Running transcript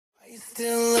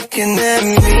Still looking at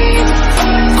me.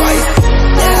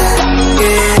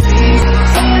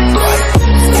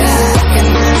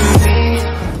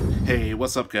 Hey,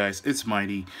 what's up guys? It's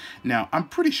Mighty. Now, I'm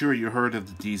pretty sure you heard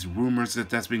of these rumors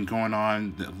that's been going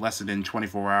on less than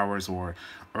 24 hours or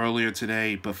earlier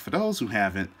today, but for those who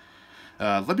haven't,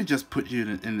 let me just put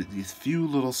you in these few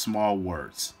little small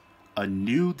words. A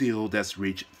new deal that's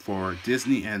reached for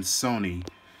Disney and Sony,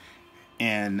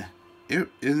 and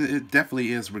it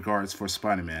definitely is regards for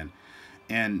Spider-Man.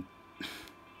 And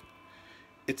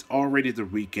it's already the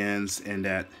weekends, and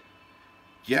that,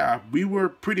 yeah, we were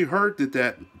pretty hurt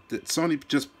that Sony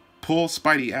just pulled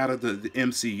Spidey out of the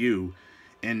MCU,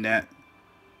 and that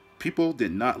people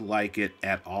did not like it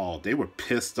at all. They were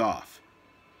pissed off,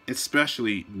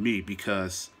 especially me,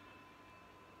 because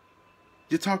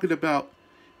you're talking about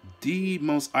the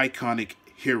most iconic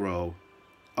hero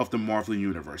of the Marvel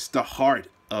Universe, the heart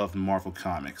of Marvel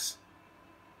Comics.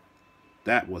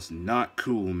 That was not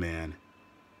cool, man.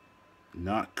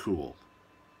 Not cool.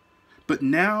 But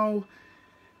now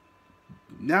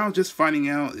just finding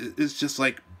out, it's just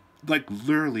like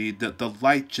literally the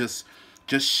light just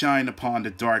shine upon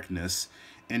the darkness,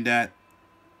 and that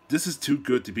this is too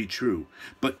good to be true.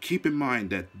 But keep in mind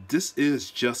that this is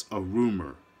just a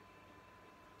rumor.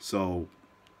 So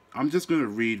I'm just going to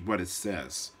read what it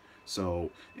says.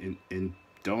 So, and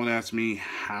don't ask me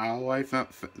how I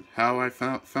found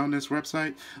this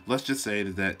website. Let's just say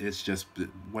that it's just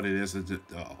what it is.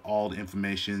 All the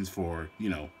information's for, you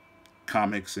know,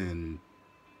 comics and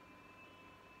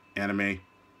anime.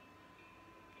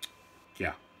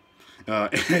 Yeah.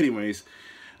 Anyways,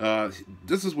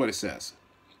 this is what it says.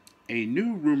 A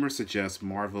new rumor suggests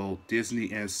Marvel,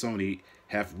 Disney, and Sony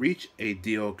have reached a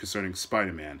deal concerning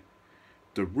Spider-Man.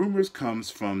 The rumors comes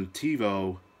from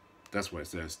TiVo, that's what it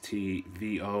says,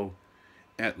 TVO,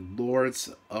 at Lords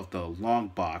of the Long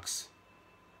Box,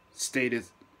 stated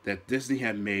that Disney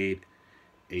had made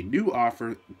a new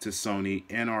offer to Sony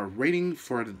and are waiting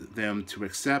for them to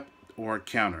accept or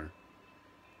counter.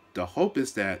 The hope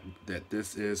is that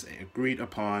this is agreed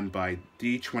upon by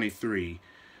D23,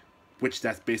 which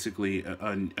that's basically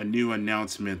a new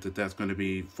announcement that's going to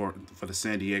be for the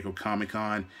San Diego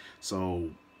Comic-Con.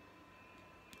 So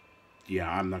yeah,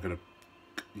 I'm not gonna.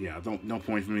 Yeah, no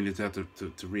point for me to have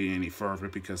to read any further,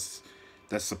 because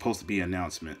that's supposed to be an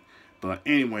announcement. But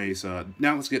anyways,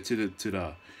 now let's get to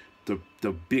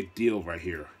the big deal right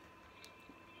here.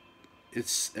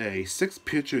 It's a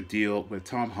 6-picture deal with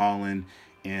Tom Holland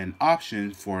and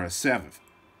option for a 7th.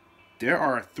 There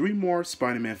are 3 more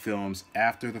Spider-Man films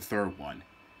after the 3rd one.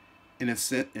 In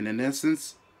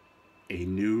essence, a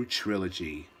new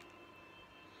trilogy.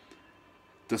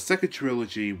 The 2nd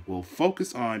trilogy will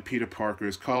focus on Peter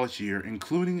Parker's college year,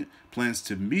 including plans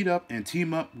to meet up and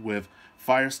team up with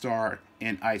Firestar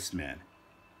and Iceman.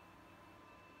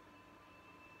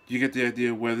 You get the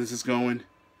idea where this is going?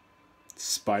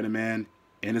 Spider-Man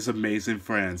and his amazing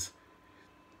friends.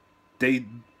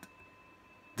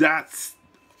 That's...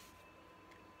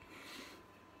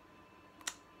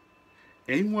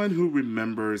 Anyone who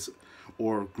remembers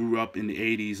or grew up in the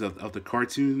 80s of the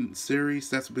cartoon series,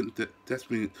 that's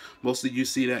been mostly, you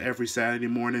see that every Saturday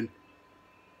morning.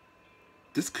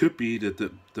 This could be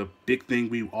the big thing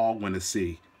we all want to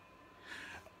see.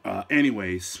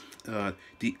 Anyways,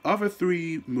 the other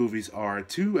 3 movies are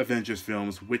 2 Avengers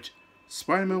films, which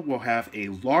Spider-Man will have a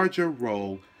larger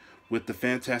role, with the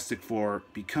Fantastic Four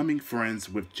becoming friends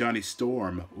with Johnny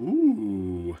Storm.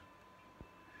 Ooh.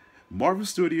 Marvel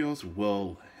Studios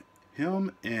will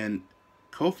him and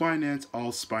co-finance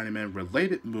all Spider-Man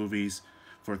related movies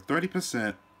for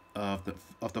 30% of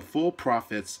the full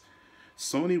profits.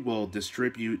 Sony will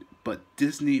distribute, but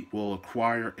Disney will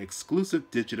acquire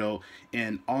exclusive digital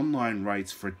and online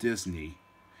rights for Disney.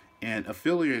 And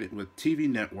affiliated with TV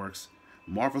networks,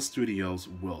 Marvel Studios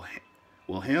will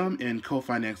him and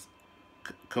co-finance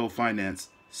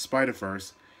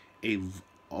Spider-Verse, a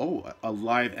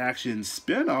live-action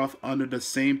spin-off under the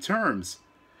same terms.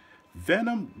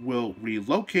 Venom will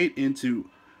relocate into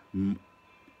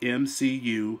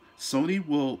MCU. Sony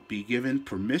will be given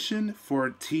permission for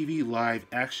TV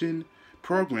live-action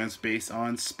programs based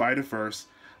on Spider-Verse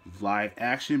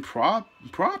live-action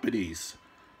properties.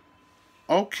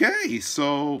 Okay,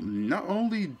 so not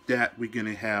only that we're going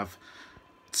to have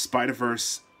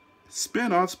Spider-Verse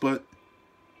spin-offs, but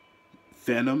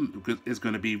Venom is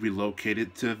going to be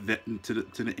relocated to the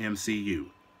MCU.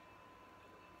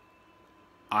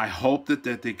 I hope that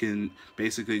they can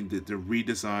basically the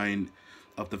redesign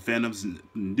of the Venom's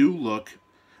new look.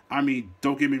 I mean,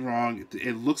 don't get me wrong,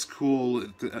 it looks cool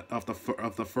of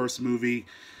the first movie.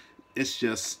 It's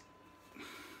just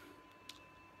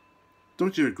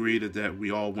Don't you agree that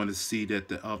we all want to see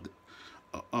that of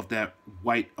that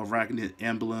white arachnid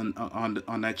emblem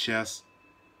on that chest?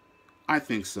 I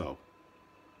think so.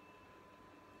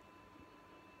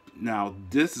 Now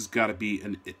this has got to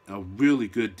be a really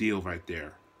good deal right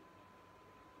there.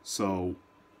 So,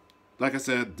 like I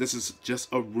said, this is just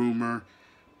a rumor,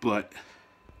 but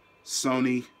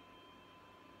Sony,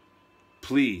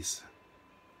 please,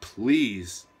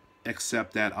 please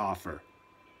accept that offer,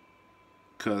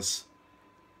 because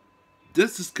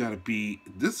this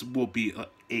will be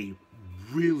a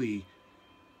really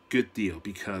good deal,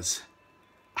 because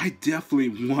I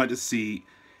definitely want to see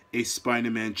a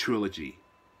Spider-Man trilogy.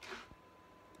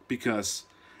 Because,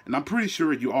 and I'm pretty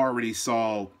sure you already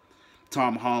saw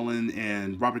Tom Holland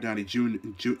and Robert Downey Jr.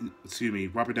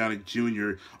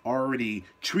 already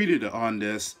tweeted on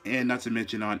this, and not to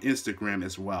mention on Instagram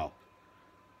as well.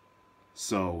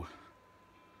 So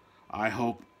I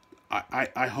hope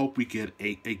I hope we get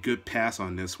a good pass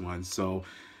on this one. So,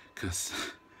 because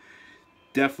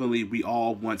definitely we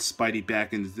all want Spidey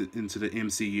back into the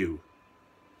MCU.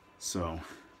 So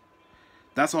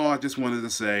that's all I just wanted to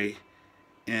say,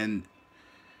 and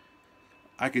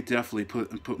I could definitely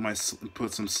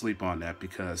put some sleep on that,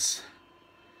 because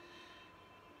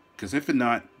if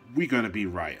not, we're gonna be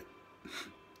riot.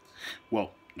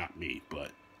 Well, not me,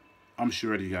 but I'm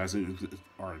sure you guys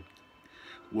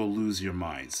will lose your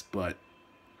minds. But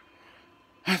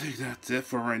I think that's it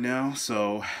for right now.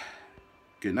 So,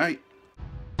 good night.